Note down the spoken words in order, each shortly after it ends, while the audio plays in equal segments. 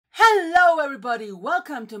Hello everybody,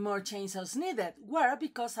 welcome to More Chainsaws Needed, where,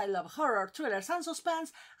 because I love horror, thrillers and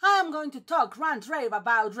suspense, I am going to talk, rant, rave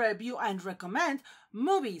about, review and recommend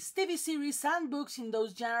movies, TV series and books in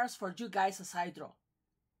those genres for you guys as I draw.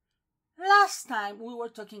 Last time we were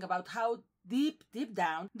talking about how deep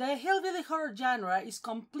down, the hillbilly horror genre is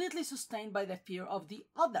completely sustained by the fear of the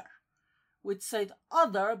other, with said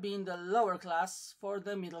other being the lower class for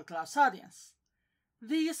the middle class audience.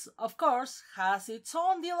 This, of course, has its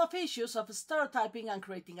own deal of issues of stereotyping and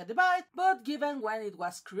creating a divide, but given when it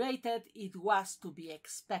was created, it was to be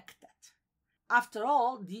expected. After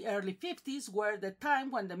all, the early 50s were the time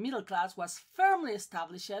when the middle class was firmly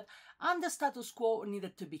established and the status quo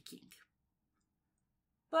needed to be king.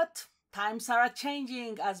 But times are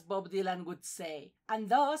a-changing, as Bob Dylan would say, and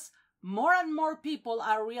thus, more and more people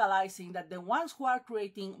are realizing that the ones who are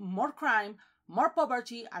creating more crime, more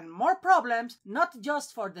poverty and more problems, not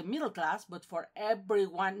just for the middle class, but for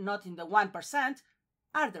everyone not in the 1%,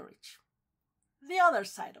 are the rich. The other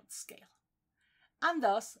side of the scale. And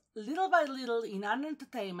thus, little by little in our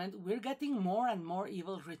entertainment, we're getting more and more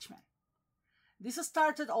evil rich men. This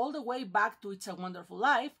started all the way back to It's a Wonderful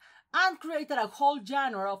Life and created a whole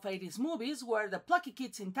genre of 80s movies where the plucky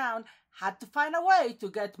kids in town had to find a way to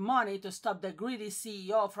get money to stop the greedy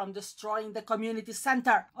CEO from destroying the community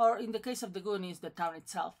center, or in the case of the Goonies, the town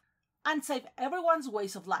itself, and save everyone's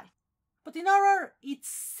ways of life. But in horror, it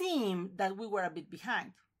seemed that we were a bit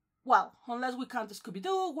behind. Well, unless we count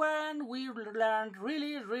Scooby-Doo, when we learned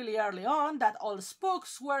really early on that all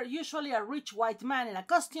spooks were usually a rich white man in a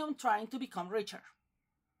costume trying to become richer.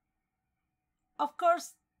 Of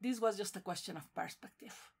course, this was just a question of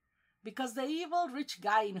perspective, because the evil rich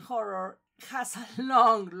guy in horror has a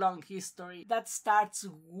long history that starts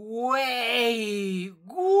way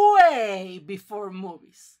before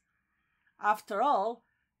movies. After all,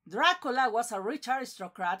 Dracula was a rich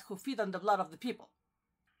aristocrat who fed on the blood of the people.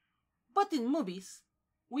 But in movies,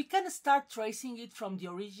 we can start tracing it from the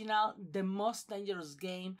original The Most Dangerous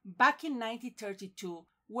Game back in 1932,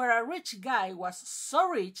 where a rich guy was so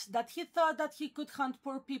rich that he thought that he could hunt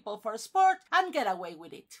poor people for sport and get away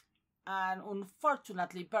with it. An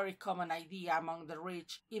unfortunately very common idea among the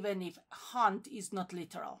rich, even if hunt is not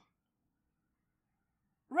literal.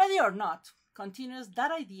 Ready or Not continues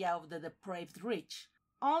that idea of the depraved rich,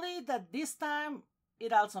 only that this time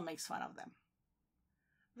it also makes fun of them.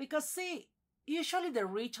 Because see, usually the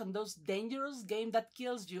rich on those dangerous game that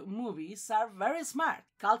kills you movies are very smart,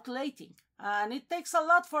 calculating, and it takes a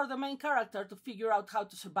lot for the main character to figure out how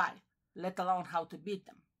to survive, let alone how to beat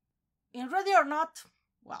them. In Ready or Not,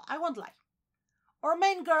 well, I won't lie, our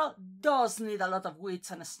main girl does need a lot of wits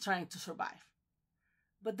and strength to survive.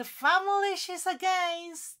 But the family she's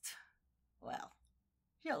against, well,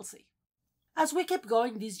 you'll see. As we keep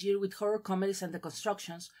going this year with horror comedies and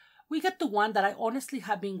deconstructions, we get to one that I honestly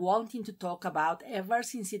have been wanting to talk about ever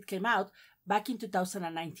since it came out back in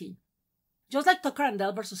 2019. Just like Tucker and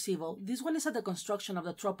Dale vs. Evil, this one is a deconstruction of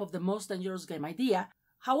the trope of the most dangerous game idea.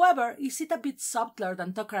 However, is it a bit subtler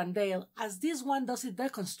than Tucker and Dale, as this one does its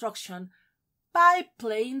deconstruction by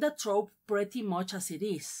playing the trope pretty much as it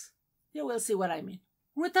is. You will see what I mean.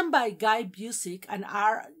 Written by Guy Busick and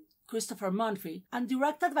R. Christopher Munfy, and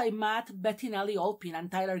directed by Matt Bettinelli Olpin and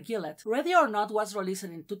Tyler Gillett, Ready or Not was released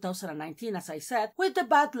in 2019, as I said, with the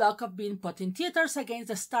bad luck of being put in theaters against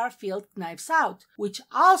the star-filled Knives Out, which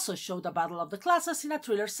also showed a battle of the classes in a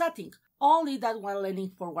thriller setting, only that one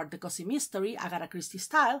leaning forward the cozy mystery, Agatha Christie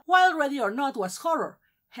style, while Ready or Not was horror,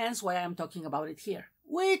 hence why I am talking about it here,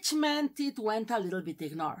 which meant it went a little bit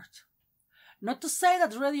ignored. Not to say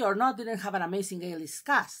that Ready or Not didn't have an amazing A-list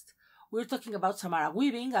cast. We're talking about Samara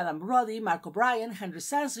Weaving, Adam Brody, Mark O'Brien, Henry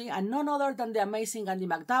Sainsbury, and none other than the amazing Andy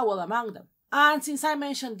McDowell among them. And since I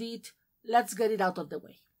mentioned it, let's get it out of the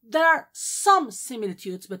way. There are some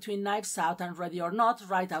similitudes between Knives Out and Ready or Not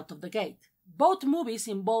right out of the gate. Both movies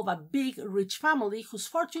involve a big, rich family whose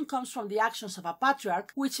fortune comes from the actions of a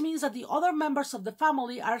patriarch, which means that the other members of the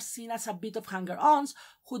family are seen as a bit of hanger-ons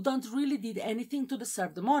who don't really did anything to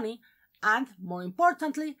deserve the money, and, more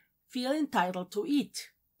importantly, feel entitled to it.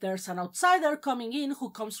 There's an outsider coming in who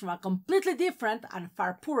comes from a completely different and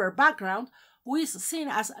far poorer background, who is seen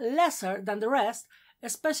as lesser than the rest,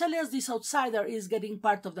 especially as this outsider is getting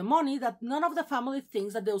part of the money that none of the family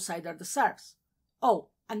thinks that the outsider deserves. Oh,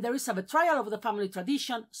 and there is a betrayal of the family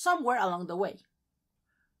tradition somewhere along the way.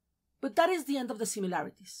 But that is the end of the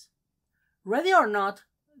similarities. Ready or Not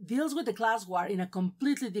deals with the class war in a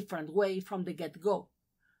completely different way from the get-go.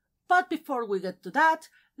 But before we get to that,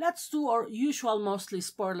 let's do our usual mostly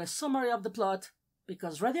spoilerless summary of the plot,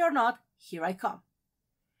 because Ready or Not, here I come.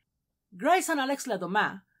 Grace and Alex Le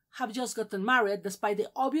Doma have just gotten married despite the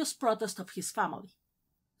obvious protest of his family.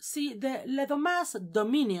 See, the Le Domas'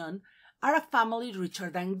 Dominion are a family richer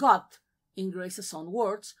than God, in Grace's own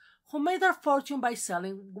words, who made their fortune by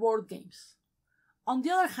selling board games. On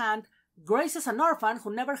the other hand, Grace is an orphan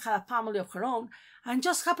who never had a family of her own and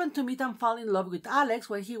just happened to meet and fall in love with Alex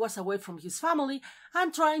when he was away from his family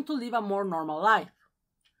and trying to live a more normal life.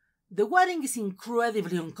 The wedding is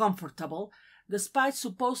incredibly uncomfortable, despite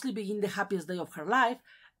supposedly being the happiest day of her life,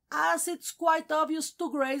 as it's quite obvious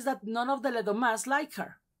to Grace that none of the Le Domas like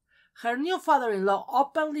her. Her new father-in-law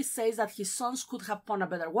openly says that his sons could have found a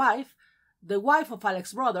better wife. The wife of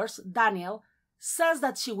Alex's brothers, Daniel, says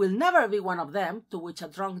that she will never be one of them, to which a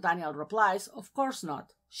drunk Daniel replies, "Of course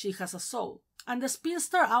not, she has a soul." And the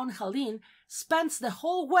spinster Aunt Helene spends the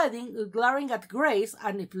whole wedding glaring at Grace,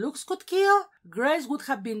 and if looks could kill, Grace would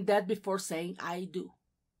have been dead before saying "I do."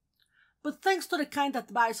 But thanks to the kind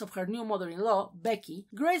advice of her new mother-in-law, Becky,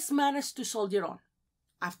 Grace managed to soldier on.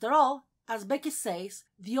 After all, as Becky says,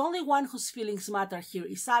 the only one whose feelings matter here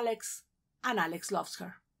is Alex, and Alex loves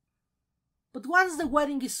her. But once the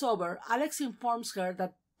wedding is over, Alex informs her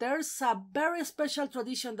that there's a very special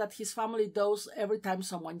tradition that his family does every time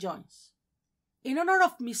someone joins. In honor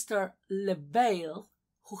of Mr. LeVale,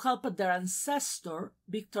 who helped their ancestor,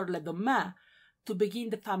 Victor Le Doma, to begin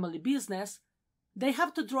the family business, they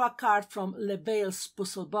have to draw a card from LeVale's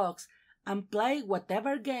puzzle box and play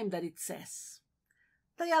whatever game that it says.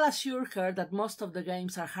 They all assure her that most of the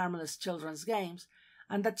games are harmless children's games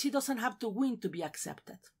and that she doesn't have to win to be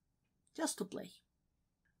accepted. Just to play.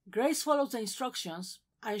 Grace follows the instructions,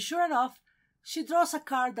 and sure enough, she draws a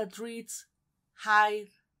card that reads,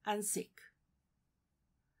 "Hide and seek."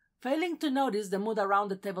 Failing to notice the mood around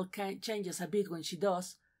the table changes a bit when she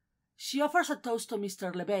does, she offers a toast to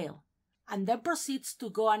Mr. LeVale, and then proceeds to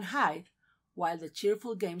go and hide while the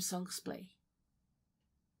cheerful game songs play.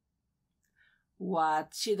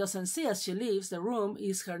 What she doesn't see as she leaves the room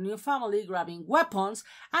is her new family grabbing weapons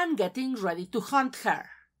and getting ready to hunt her.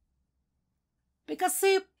 Because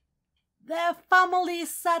see, the family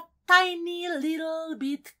is a tiny little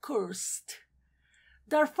bit cursed.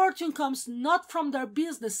 Their fortune comes not from their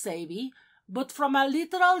business savvy, but from a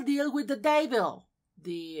literal deal with the devil,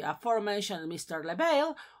 the aforementioned Mr.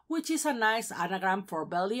 LeVale, which is a nice anagram for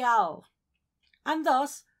Belial. And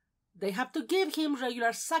thus, they have to give him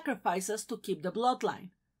regular sacrifices to keep the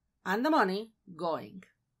bloodline, and the money going.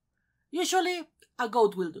 Usually, a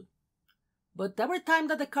goat will do. But every time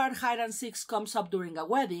that the card hide and seek comes up during a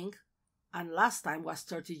wedding, and last time was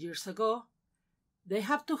 30 years ago, they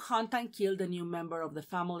have to hunt and kill the new member of the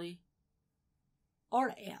family,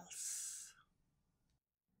 or else.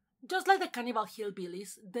 Just like the Cannibal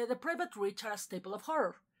Hillbillies, the depraved rich are a staple of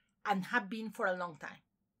horror, and have been for a long time.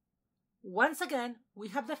 Once again, we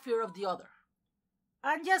have the fear of the other.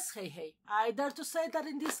 And yes, hey, I dare to say that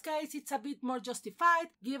in this case it's a bit more justified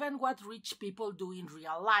given what rich people do in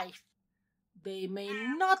real life. They may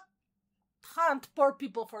not hunt poor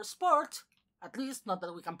people for sport, at least not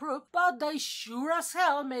that we can prove, but they sure as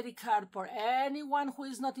hell made it hard for anyone who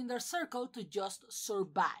is not in their circle to just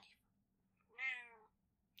survive.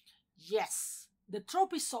 Yes, the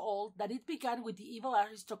trope is so old that it began with the evil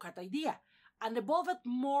aristocrat idea, and evolved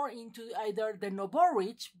more into either the nouveau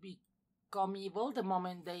rich become evil the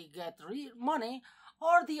moment they get money,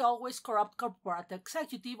 or the always corrupt corporate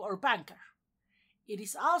executive or banker. It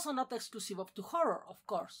is also not exclusive to horror, of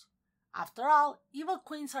course. After all, evil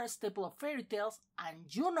queens are a staple of fairy tales, and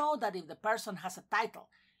you know that if the person has a title,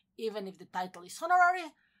 even if the title is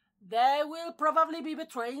honorary, they will probably be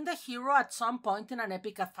betraying the hero at some point in an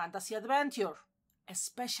epic fantasy adventure.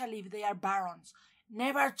 Especially if they are barons.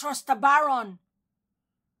 Never trust a baron!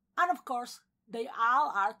 And of course, they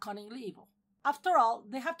all are cunningly evil. After all,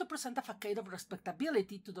 they have to present a facade of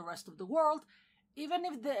respectability to the rest of the world, even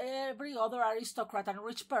if every other aristocrat and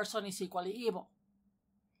rich person is equally evil.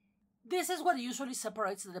 This is what usually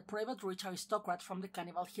separates the depraved rich aristocrat from the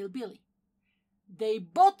cannibal hillbilly. They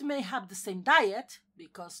both may have the same diet,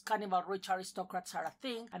 because cannibal rich aristocrats are a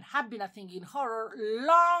thing and have been a thing in horror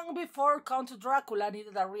long before Count Dracula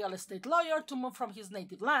needed a real estate lawyer to move from his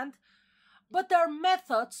native land, but their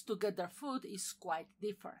methods to get their food is quite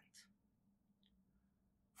different.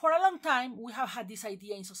 For a long time, we have had this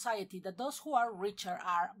idea in society that those who are richer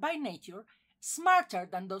are, by nature, smarter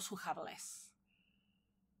than those who have less.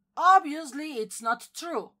 Obviously, it's not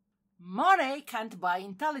true. Money can't buy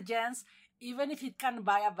intelligence, even if it can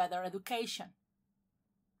buy a better education.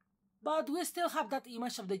 But we still have that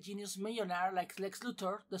image of the genius millionaire like Lex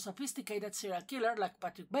Luthor, the sophisticated serial killer like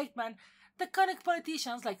Patrick Bateman, the cunning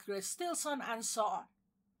politicians like Grace Stilson, and so on.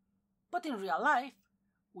 But in real life,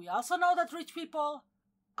 we also know that rich people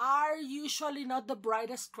are usually not the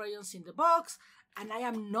brightest crayons in the box, and I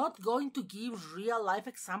am not going to give real-life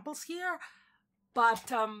examples here,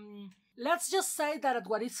 but let's just say that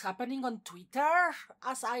what is happening on Twitter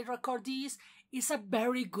as I record this is a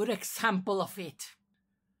very good example of it.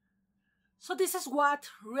 So this is what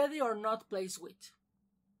Ready or Not plays with.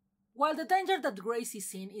 While the danger that Grace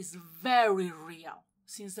is in is very real,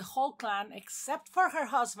 since the whole clan, except for her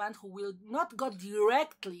husband, who will not go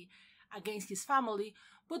directly against his family,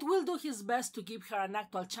 but will do his best to give her an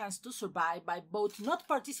actual chance to survive by both not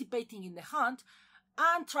participating in the hunt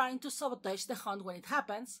and trying to sabotage the hunt when it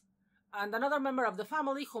happens, and another member of the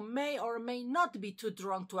family who may or may not be too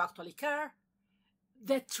drunk to actually care,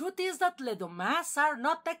 the truth is that Le Domas are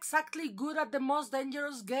not exactly good at the most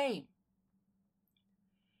dangerous game.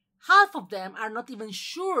 Half of them are not even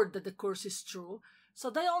sure that the curse is true, so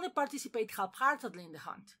they only participate half-heartedly in the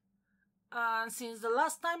hunt. And since the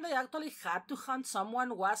last time they actually had to hunt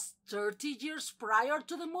someone was 30 years prior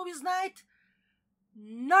to the movie's night,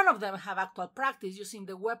 none of them have actual practice using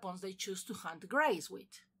the weapons they choose to hunt Grace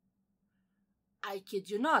with. I kid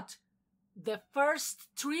you not, the first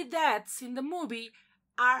 3 deaths in the movie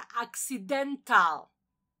are accidental,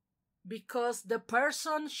 because the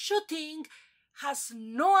person shooting has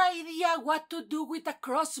no idea what to do with a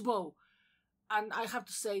crossbow. And I have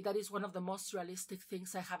to say that is one of the most realistic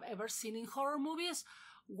things I have ever seen in horror movies,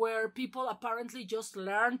 where people apparently just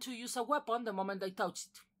learn to use a weapon the moment they touch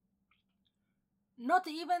it. Not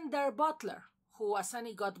even their butler, who as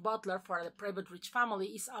any god butler for a private rich family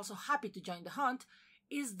is also happy to join the hunt,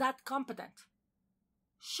 is that competent.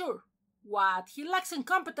 Sure, what he lacks in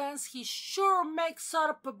competence he sure makes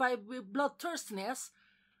up by bloodthirstiness,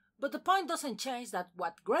 but the point doesn't change that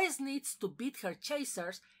what Grace needs to beat her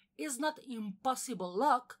chasers is not impossible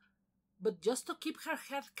luck, but just to keep her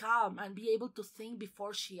head calm and be able to think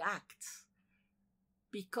before she acts.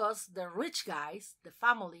 Because the rich guys, the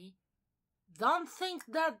family, don't think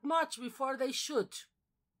that much before they shoot.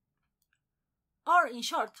 Or, in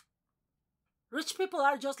short, rich people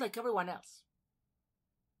are just like everyone else.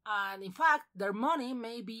 And in fact, their money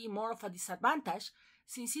may be more of a disadvantage,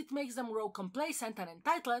 since it makes them grow complacent and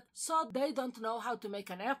entitled, so they don't know how to make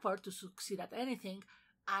an effort to succeed at anything,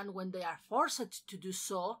 and when they are forced to do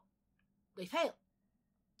so, they fail.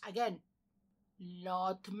 Again,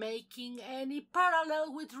 not making any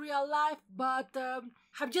parallel with real life, but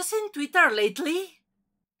have you seen Twitter lately?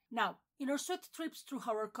 Now, in our sweet trips through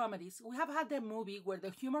horror comedies, we have had the movie where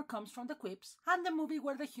the humor comes from the quips, and the movie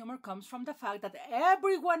where the humor comes from the fact that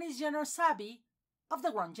everyone is genre savvy of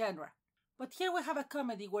the wrong genre. But here we have a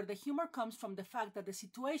comedy where the humor comes from the fact that the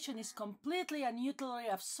situation is completely and utterly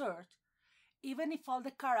absurd, even if all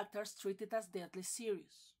the characters treat it as deadly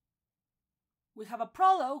serious. We have a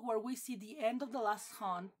prologue where we see the end of the last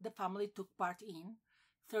hunt the family took part in,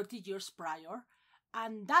 30 years prior,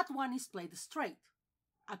 and that one is played straight.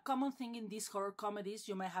 A common thing in these horror comedies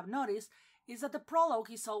you may have noticed is that the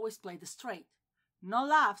prologue is always played straight. No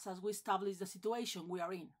laughs as we establish the situation we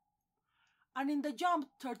are in. And in the jump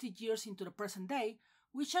 30 years into the present day,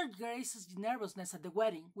 we share Grace's nervousness at the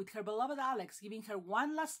wedding, with her beloved Alex giving her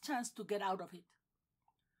one last chance to get out of it.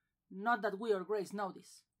 Not that we or Grace know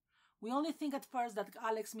this. We only think at first that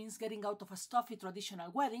Alex means getting out of a stuffy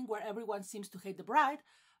traditional wedding where everyone seems to hate the bride,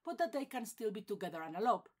 but that they can still be together and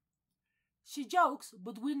elope. She jokes,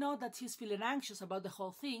 but we know that she's feeling anxious about the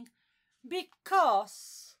whole thing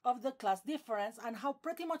because of the class difference and how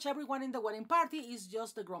pretty much everyone in the wedding party is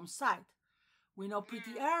just the groom's side. We know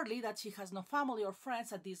pretty early that she has no family or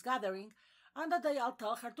friends at this gathering, and that they all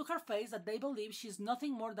tell her to her face that they believe she's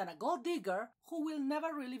nothing more than a gold digger who will never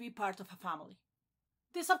really be part of a family.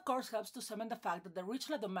 This of course helps to cement the fact that the rich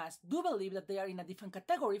Le Domas do believe that they are in a different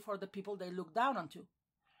category for the people they look down onto.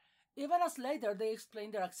 Even as later they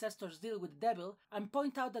explain their ancestors' deal with the devil and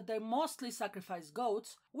point out that they mostly sacrifice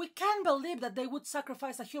goats, we can't believe that they would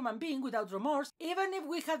sacrifice a human being without remorse, even if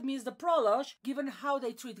we had missed the prologue, given how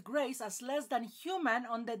they treat Grace as less than human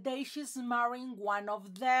on the day she's marrying one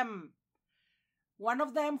of them. One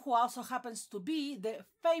of them who also happens to be the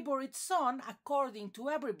favorite son according to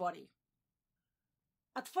everybody.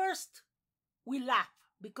 At first, we laugh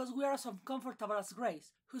because we are as uncomfortable as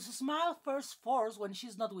Grace, whose smile first falls when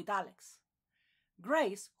she's not with Alex.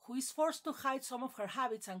 Grace, who is forced to hide some of her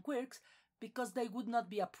habits and quirks because they would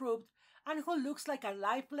not be approved, and who looks like a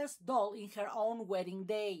lifeless doll in her own wedding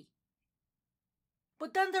day.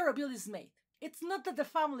 But then the reveal is made. It's not that the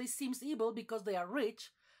family seems evil because they are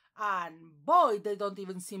rich, and boy, they don't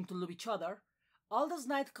even seem to love each other. All the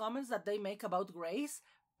snide comments that they make about Grace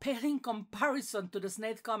pale in comparison to the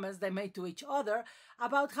snide comments they made to each other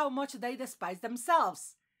about how much they despise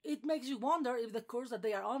themselves. It makes you wonder if the curse that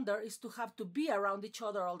they are under is to have to be around each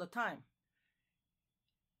other all the time.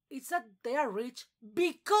 It's that they are rich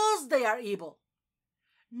because they are evil.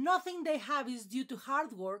 Nothing they have is due to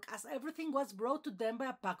hard work, as everything was brought to them by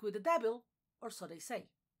a pact with the devil, or so they say.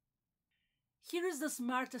 Here is the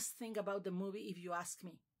smartest thing about the movie, if you ask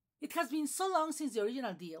me. It has been so long since the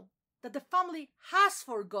original deal that the family has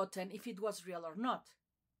forgotten if it was real or not.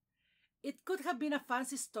 It could have been a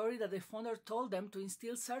fancy story that the founder told them to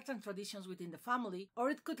instill certain traditions within the family, or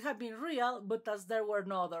it could have been real, but as there were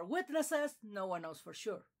no other witnesses, no one knows for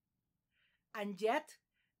sure. And yet,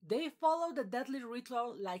 they follow the deadly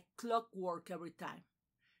ritual like clockwork every time.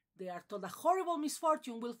 They are told a horrible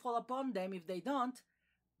misfortune will fall upon them if they don't,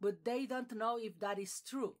 but they don't know if that is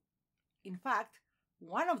true. In fact,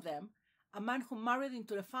 one of them, a man who married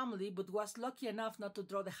into the family but was lucky enough not to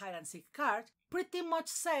draw the hide-and-seek card, pretty much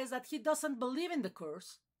says that he doesn't believe in the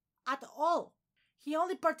curse at all. He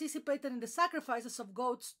only participated in the sacrifices of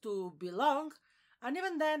goats to belong, and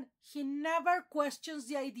even then, he never questions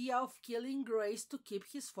the idea of killing Grace to keep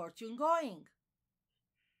his fortune going.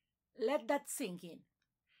 Let that sink in.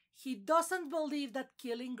 He doesn't believe that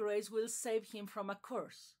killing Grace will save him from a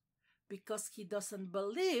curse, because he doesn't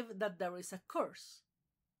believe that there is a curse.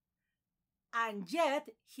 And yet,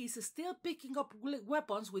 he's still picking up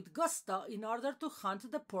weapons with gusto in order to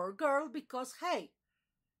hunt the poor girl because, hey,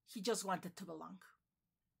 he just wanted to belong.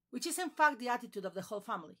 Which is in fact the attitude of the whole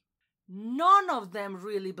family. None of them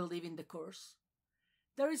really believe in the curse.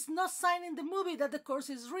 There is no sign in the movie that the curse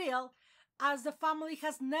is real, as the family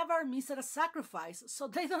has never missed a sacrifice, so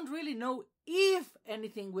they don't really know if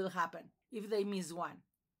anything will happen if they miss one.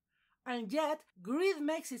 And yet, greed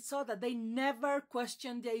makes it so that they never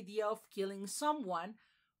question the idea of killing someone,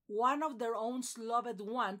 one of their own loved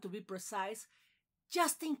one to be precise,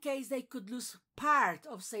 just in case they could lose part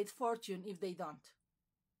of said fortune if they don't.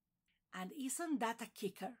 And isn't that a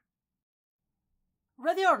kicker?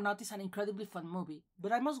 Ready or Not is an incredibly fun movie,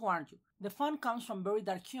 but I must warn you, the fun comes from very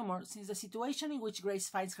dark humor since the situation in which Grace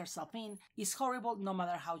finds herself in is horrible no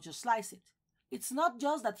matter how you slice it. It's not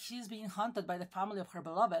just that she is being hunted by the family of her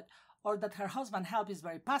beloved, or that her husband's help is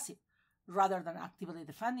very passive, rather than actively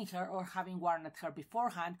defending her or having warned her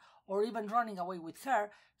beforehand, or even running away with her.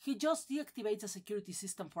 He just deactivates a security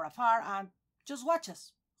system for afar and just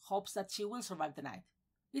watches, hopes that she will survive the night.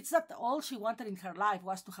 It's that all she wanted in her life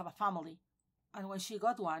was to have a family, and when she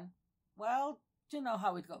got one, well, you know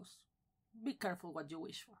how it goes. Be careful what you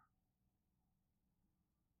wish for.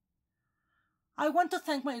 I want to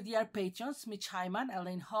thank my dear patrons Mitch Hyman,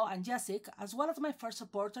 Elaine Ho, and Jessica, as well as my first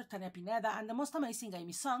supporter Tanya Pineda and the most amazing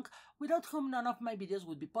Amy Sung, without whom none of my videos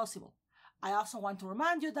would be possible. I also want to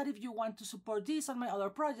remind you that if you want to support this and my other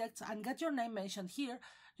projects and get your name mentioned here,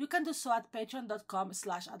 you can do so at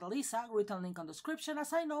patreon.com/Adalisa, written link on the description,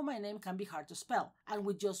 as I know my name can be hard to spell. And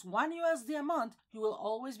with just $1 USD a month, you will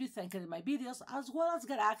always be thanked in my videos, as well as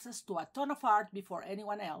get access to a ton of art before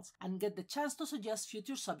anyone else, and get the chance to suggest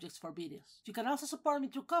future subjects for videos. You can also support me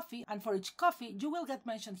through Ko-fi, and for each coffee, you will get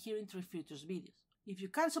mentioned here in 3 future videos. If you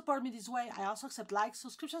can support me this way, I also accept likes,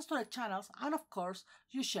 subscriptions to the channels, and of course,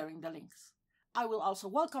 you sharing the links. I will also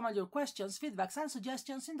welcome all your questions, feedbacks, and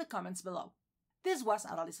suggestions in the comments below. This was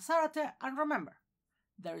Adalisa Zarate, and remember,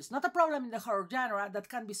 there is not a problem in the horror genre that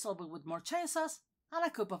can be solved with more chainsaws and a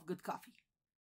cup of good coffee.